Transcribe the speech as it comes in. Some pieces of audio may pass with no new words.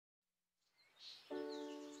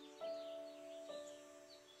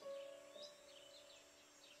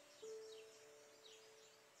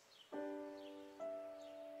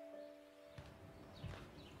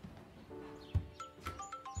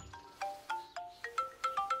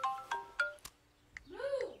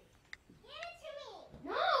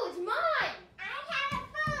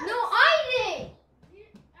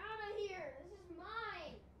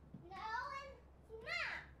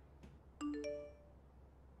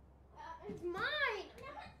It's mine. No,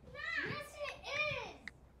 it's not. Yes, it is.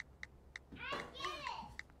 I get it.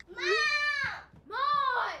 Mom! Mom!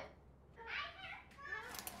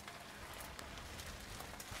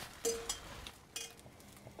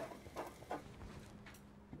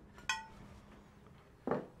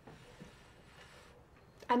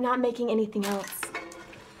 I'm not making anything else.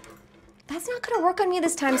 That's not gonna work on me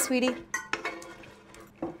this time, sweetie.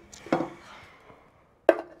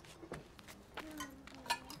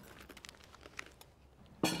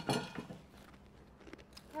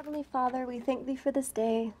 Heavenly Father, we thank Thee for this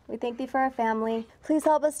day. We thank Thee for our family. Please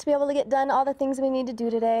help us to be able to get done all the things we need to do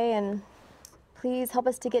today, and please help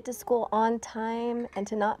us to get to school on time and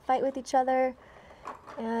to not fight with each other,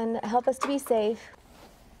 and help us to be safe.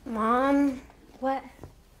 Mom? What?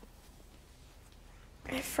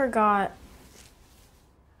 I forgot.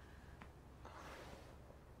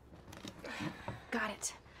 Got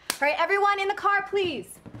it. All right, everyone in the car, please.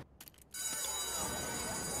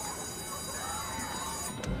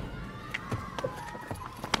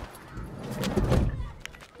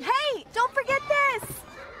 Hey, don't forget this.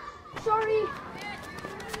 Sorry.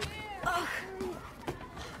 Ugh.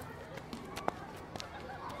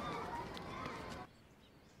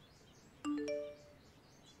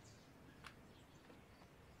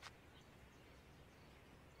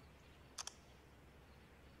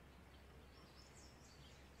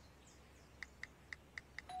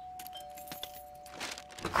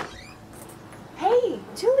 Hey,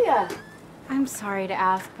 Julia. I'm sorry to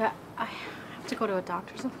ask, but I have to go to a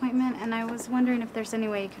doctor's appointment, and I was wondering if there's any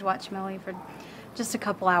way you could watch Millie for just a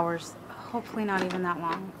couple hours. Hopefully not even that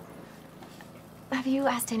long. Have you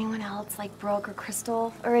asked anyone else, like Brooke or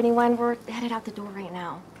Crystal or anyone? We're headed out the door right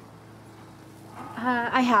now.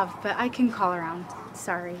 I have, but I can call around.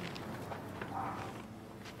 Sorry.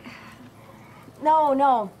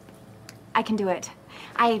 No. I can do it.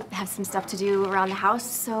 I have some stuff to do around the house,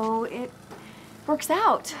 so it works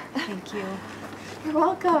out. Thank you. You're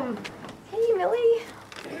welcome. Hey, Millie.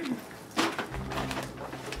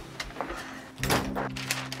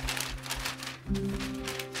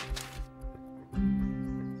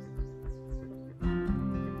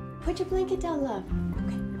 Put your blanket down, love.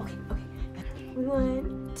 Okay.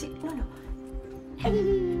 1, 2, no.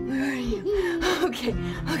 Where are you? Okay.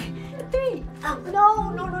 3. No.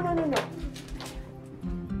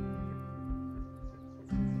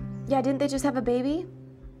 Yeah, didn't they just have a baby?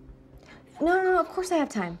 No, of course I have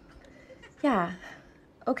time. Yeah.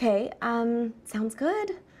 Okay, sounds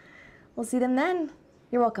good. We'll see them then.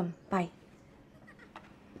 You're welcome. Bye.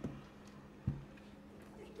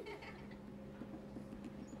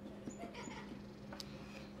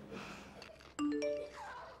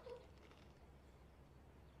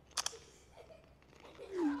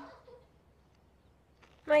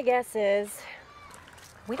 My guess is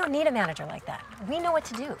we don't need a manager like that. We know what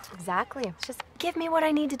to do. Exactly. Just give me what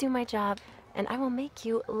I need to do my job, and I will make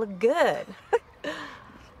you look good.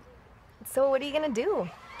 So what are you gonna do?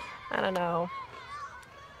 I don't know.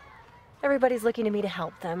 Everybody's looking to me to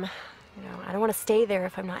help them. You know, I don't want to stay there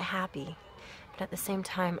if I'm not happy. But at the same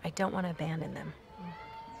time, I don't want to abandon them.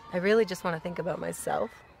 I really just want to think about myself,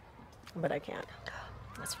 but I can't.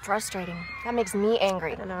 That's frustrating. That makes me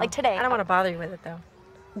angry. I don't know. Like today. I don't want to bother you with it, though.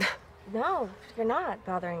 No, you're not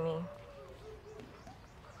bothering me.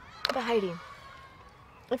 But Heidi,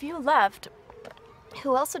 if you left,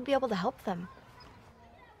 who else would be able to help them?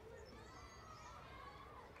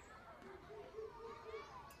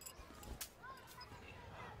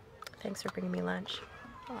 Thanks for bringing me lunch.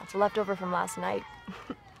 Oh, it's leftover from last night.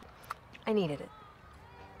 I needed it.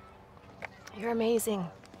 You're amazing.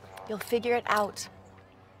 You'll figure it out.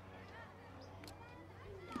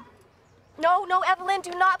 No, Evelyn,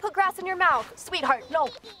 do not put grass in your mouth. Sweetheart, no.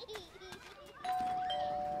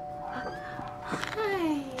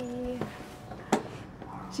 Hi.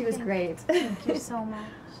 She was great. Thank you so much.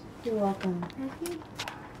 You're welcome.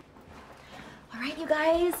 All right, you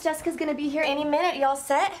guys, Jessica's gonna be here any minute. Y'all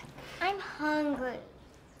set? I'm hungry.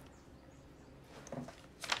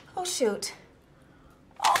 Oh, shoot.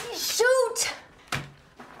 Oh, shoot!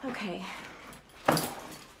 Okay.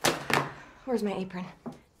 Where's my apron?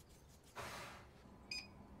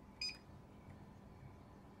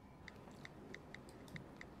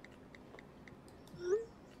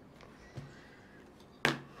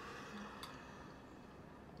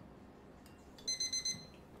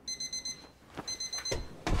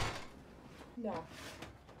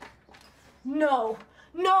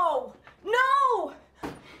 No!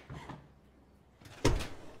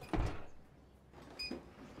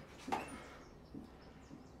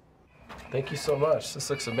 Thank you so much. This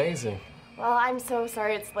looks amazing. Well, I'm so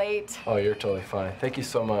sorry it's late. Oh, you're totally fine. Thank you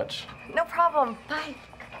so much. No problem. Bye.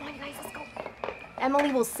 Come on, you guys, let's go.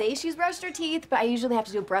 Emily will say she's brushed her teeth, but I usually have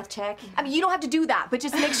to do a breath check. I mean, you don't have to do that, but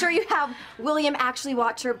just make sure you have William actually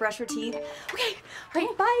watch her brush her teeth. Okay, all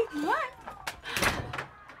right, bye. What?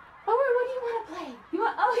 Oh, what do you want to play? You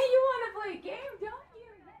want to play a game, don't you?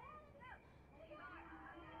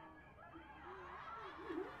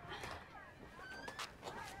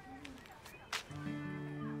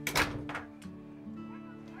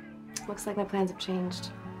 Looks like my plans have changed.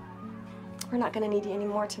 We're not gonna need you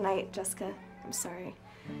anymore tonight, Jessica. I'm sorry.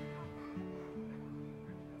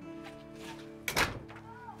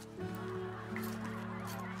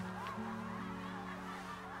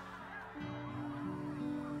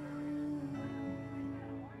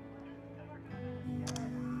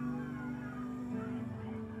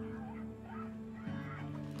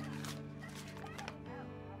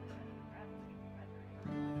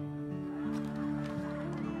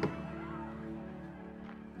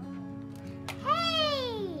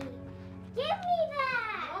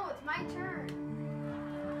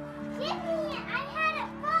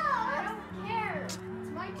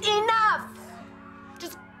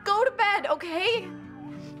 Okay?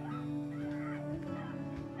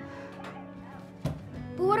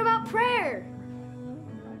 But what about prayer?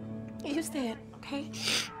 You say it, okay?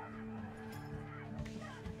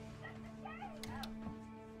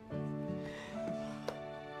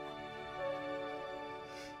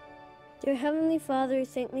 Dear Heavenly Father,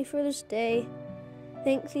 thank me for this day.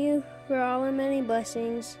 Thank you for all our many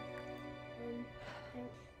blessings.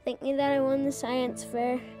 Thank me that I won the science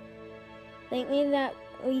fair. Thank me that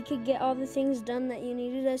we could get all the things done that you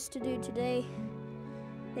needed us to do today.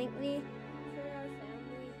 Thank me for our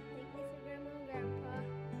family. Thank me for Grandma and Grandpa.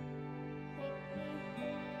 Thank me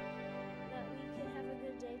that we could have a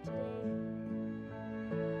good day today.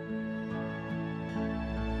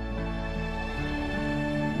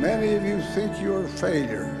 Many of you think you're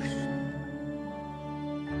failures.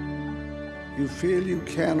 You feel you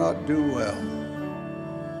cannot do well,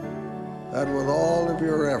 that with all of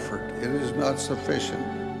your effort, it is not sufficient.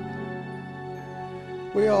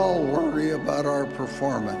 We all worry about our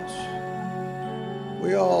performance.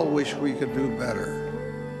 We all wish we could do better.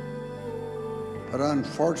 But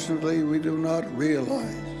unfortunately, we do not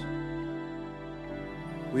realize.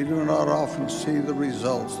 We do not often see the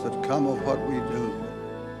results that come of what we do.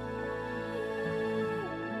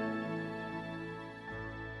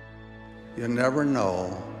 You never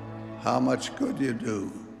know how much good you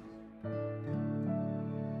do.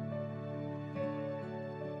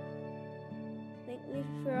 Thank me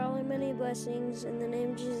for all our many blessings. In the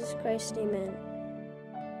name of Jesus Christ, amen.